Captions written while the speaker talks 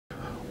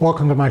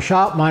Welcome to my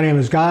shop. My name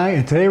is Guy,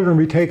 and today we're going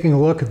to be taking a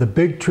look at the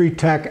Bigtree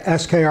Tech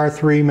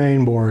SKR3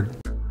 mainboard.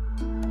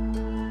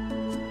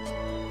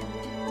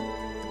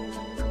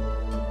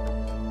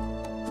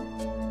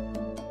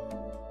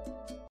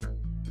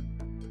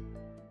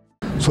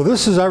 So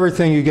this is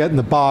everything you get in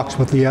the box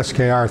with the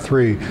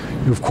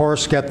SKR3. You of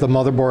course get the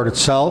motherboard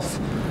itself,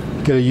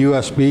 get a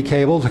USB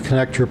cable to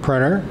connect your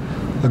printer,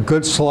 a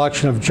good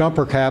selection of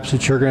jumper caps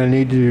that you're going to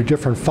need to do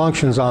different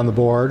functions on the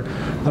board,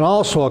 and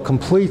also a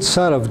complete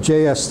set of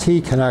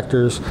JST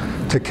connectors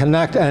to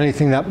connect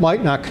anything that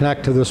might not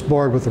connect to this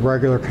board with the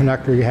regular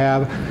connector you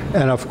have,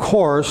 and of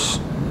course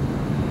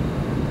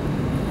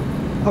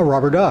a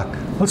rubber duck.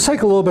 Let's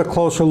take a little bit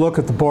closer look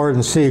at the board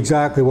and see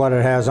exactly what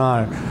it has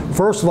on it.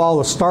 First of all,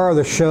 the star of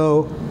the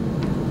show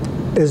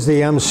is the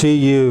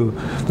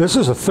MCU. This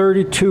is a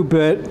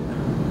 32-bit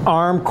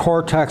ARM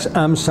Cortex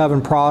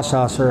M7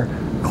 processor,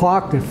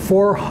 clocked at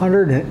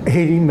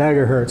 480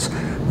 megahertz.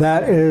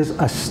 That is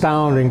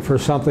astounding for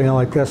something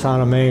like this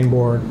on a main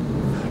board.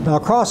 Now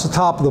across the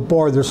top of the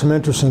board there's some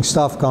interesting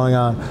stuff going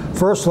on.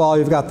 First of all,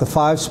 you've got the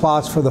 5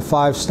 spots for the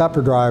 5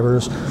 stepper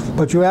drivers,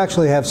 but you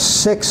actually have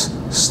 6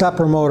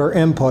 stepper motor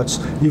inputs.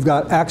 You've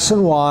got X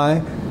and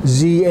Y,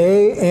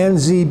 ZA and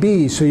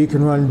ZB, so you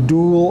can run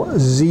dual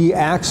Z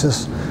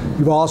axis.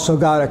 You've also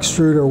got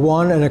extruder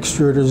 1 and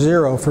extruder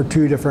 0 for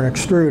 2 different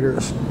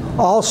extruders.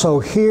 Also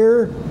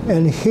here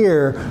and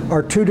here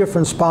are 2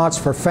 different spots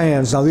for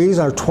fans. Now these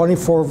are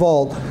 24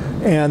 volt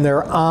and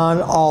they're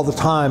on all the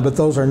time, but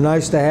those are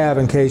nice to have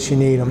in case you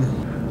need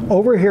them.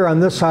 Over here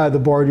on this side of the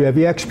board you have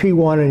the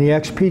XP1 and the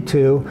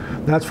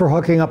XP2. That's for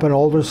hooking up an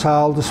older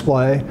style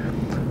display.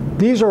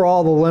 These are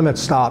all the limit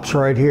stops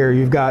right here.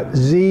 You've got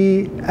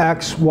Z,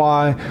 X,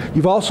 Y.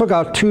 You've also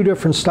got 2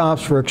 different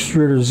stops for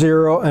extruder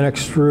 0 and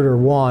extruder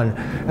 1.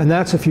 And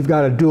that's if you've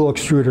got a dual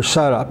extruder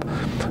setup.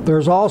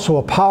 There's also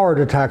a power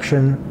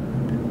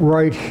detection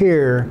right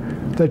here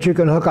that you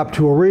can hook up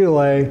to a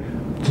relay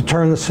to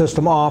turn the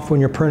system off when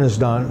your print is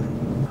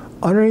done.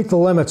 Underneath the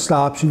limit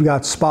stops, you've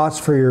got spots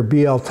for your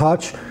BL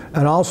Touch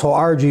and also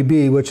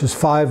RGB, which is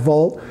 5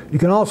 volt. You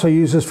can also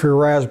use this for your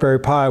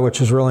Raspberry Pi,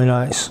 which is really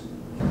nice.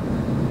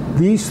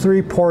 These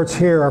 3 ports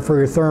here are for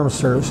your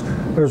thermistors.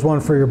 There's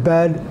one for your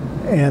bed,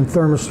 and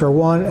thermistor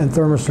 1 and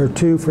thermistor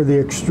 2 for the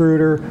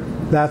extruder.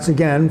 That's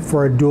again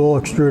for a dual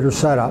extruder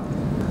setup.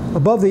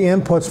 Above the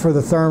inputs for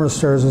the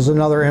thermistors is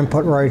another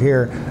input right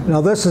here.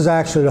 Now this is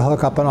actually to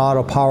hook up an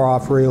auto power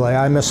off relay.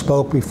 I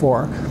misspoke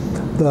before.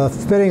 The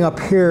fitting up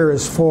here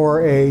is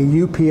for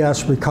a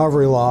UPS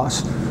recovery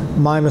loss.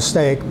 My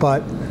mistake,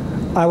 but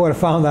I would have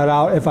found that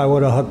out if I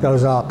would have hooked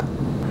those up.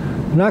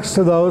 Next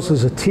to those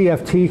is a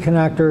TFT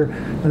connector,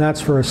 and that's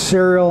for a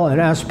serial,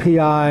 an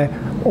SPI,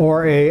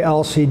 or a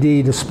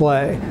LCD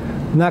display.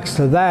 Next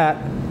to that,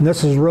 and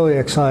this is really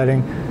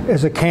exciting,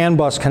 is a CAN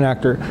bus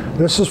connector.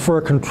 This is for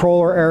a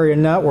controller area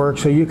network,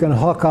 so you can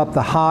hook up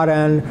the hot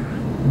end,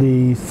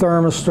 the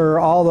thermistor,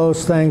 all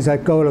those things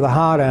that go to the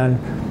hot end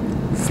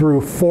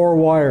through 4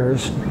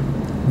 wires.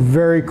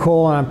 Very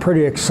cool, and I'm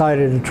pretty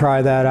excited to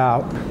try that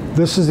out.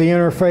 This is the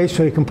interface,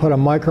 so you can put a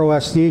micro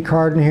SD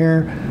card in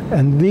here,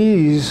 and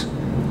these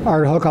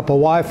are to hook up a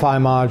Wi-Fi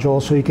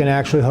module, so you can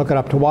actually hook it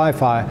up to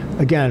Wi-Fi.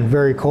 Again,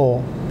 very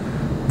cool.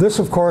 This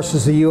of course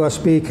is the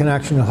USB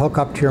connection to hook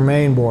up to your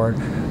main board.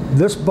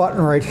 This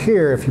button right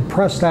here, if you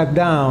press that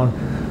down,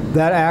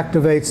 that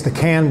activates the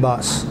CAN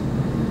bus.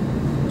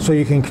 So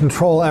you can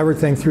control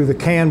everything through the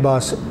CAN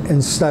bus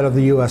instead of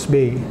the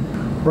USB.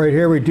 Right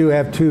here we do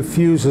have 2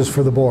 fuses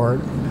for the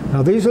board.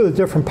 Now these are the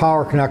different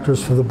power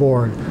connectors for the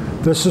board.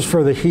 This is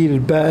for the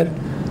heated bed.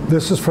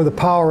 This is for the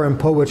power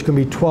input, which can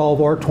be 12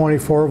 or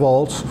 24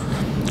 volts.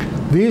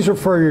 These are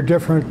for your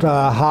different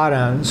hot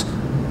ends.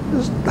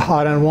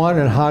 Hot end 1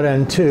 and hot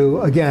end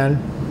 2,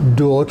 again,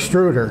 dual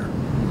extruder.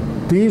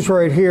 These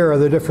right here are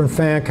the different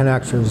fan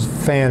connectors,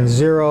 fan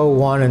 0,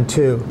 1, and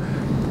 2.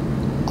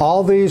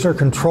 All these are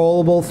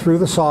controllable through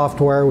the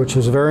software, which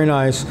is very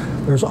nice.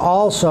 There's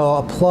also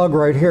a plug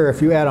right here.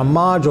 If you add a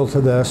module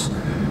to this,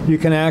 you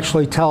can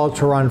actually tell it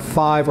to run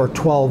 5 or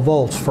 12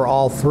 volts for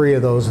all 3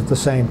 of those at the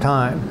same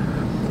time.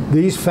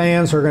 These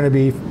fans are going to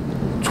be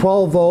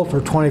 12 volt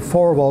or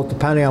 24 volt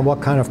depending on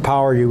what kind of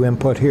power you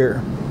input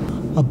here.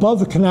 Above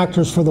the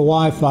connectors for the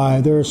Wi-Fi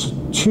there's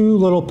 2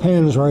 little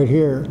pins right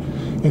here.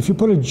 If you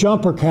put a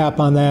jumper cap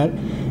on that,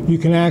 you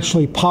can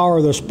actually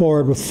power this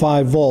board with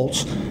 5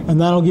 volts, and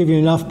that'll give you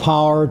enough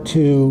power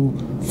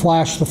to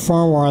flash the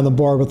firmware on the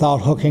board without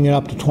hooking it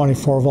up to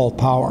 24 volt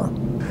power.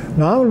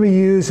 Now I'm going to be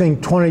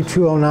using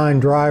 2209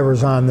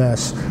 drivers on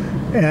this,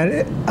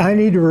 and I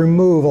need to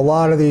remove a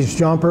lot of these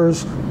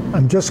jumpers.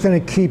 I'm just going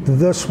to keep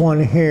this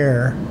one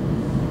here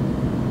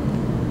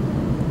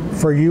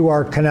for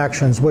UART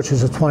connections, which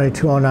is a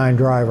 2209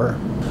 driver.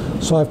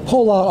 So I've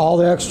pulled out all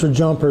the extra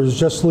jumpers,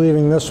 just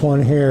leaving this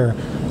one here,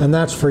 and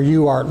that's for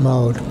UART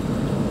mode.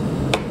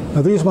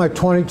 Now these are my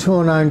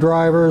 2209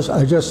 drivers.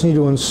 I just need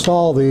to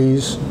install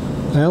these.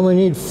 I only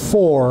need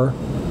 4.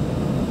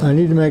 I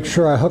need to make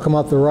sure I hook them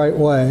up the right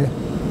way.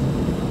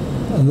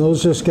 And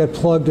those just get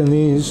plugged in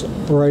these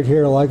right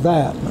here like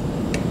that.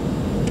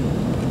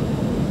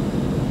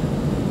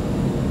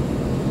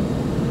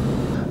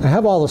 I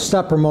have all the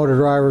stepper motor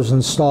drivers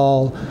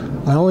installed.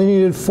 I only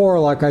needed 4,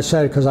 like I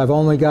said, because I've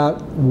only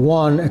got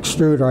 1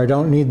 extruder. I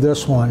don't need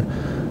this one.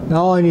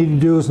 Now all I need to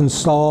do is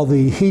install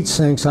the heat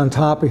sinks on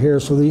top of here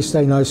so these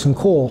stay nice and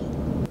cool.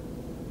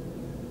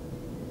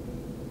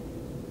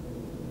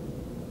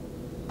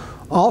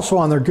 Also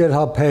on their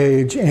GitHub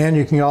page, and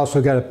you can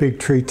also get at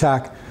Bigtree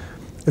Tech,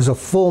 is a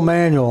full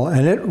manual,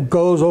 and it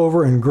goes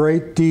over in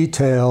great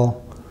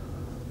detail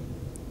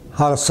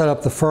how to set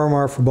up the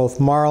firmware for both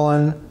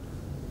Marlin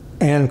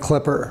and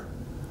Clipper.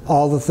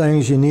 All the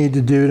things you need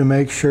to do to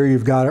make sure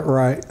you've got it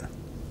right.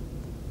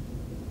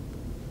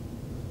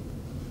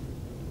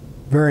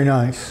 Very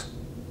nice.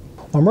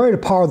 I'm ready to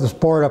power this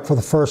board up for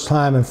the first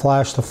time and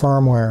flash the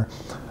firmware.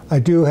 I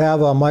do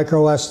have a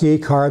micro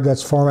SD card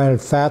that's formatted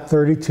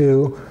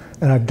FAT32,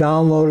 and I've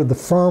downloaded the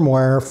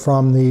firmware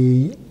from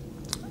the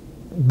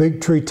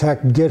Bigtree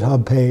Tech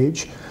GitHub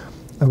page.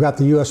 I've got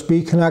the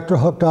USB connector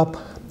hooked up.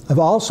 I've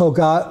also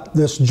got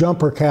this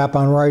jumper cap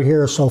on right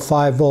here, so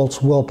 5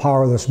 volts will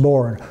power this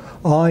board.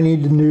 All I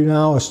need to do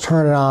now is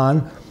turn it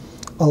on.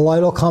 A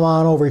light will come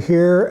on over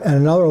here, and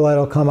another light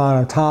will come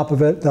on top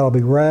of it. That'll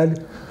be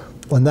red.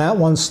 When that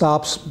one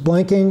stops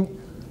blinking,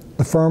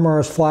 the firmware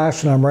is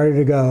flashed and I'm ready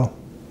to go.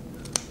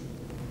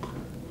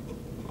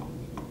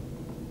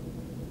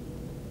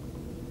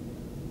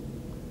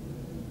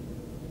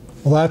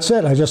 Well, that's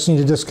it. I just need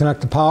to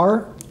disconnect the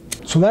power.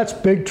 So that's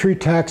Bigtree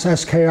Tech's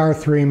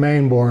SKR3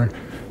 mainboard.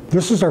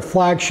 This is our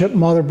flagship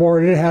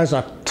motherboard. It has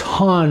a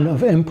ton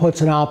of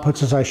inputs and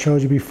outputs, as I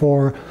showed you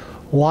before.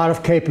 A lot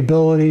of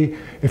capability.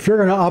 If you're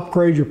going to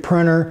upgrade your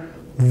printer,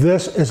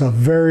 this is a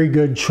very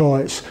good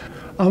choice.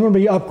 I'm going to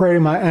be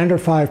upgrading my Ender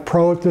 5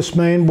 Pro with this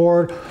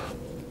mainboard.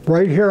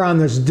 Right here on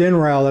this DIN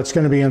rail that's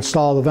going to be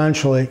installed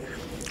eventually,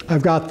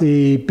 I've got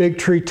the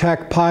Bigtree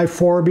Tech Pi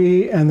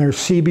 4B and their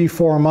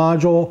CB4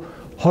 module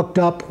hooked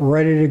up,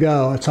 ready to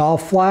go. It's all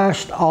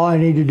flashed. All I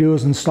need to do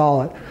is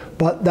install it.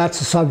 But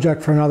that's a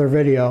subject for another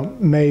video,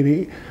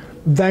 maybe.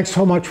 Thanks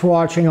so much for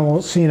watching, and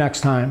we'll see you next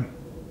time.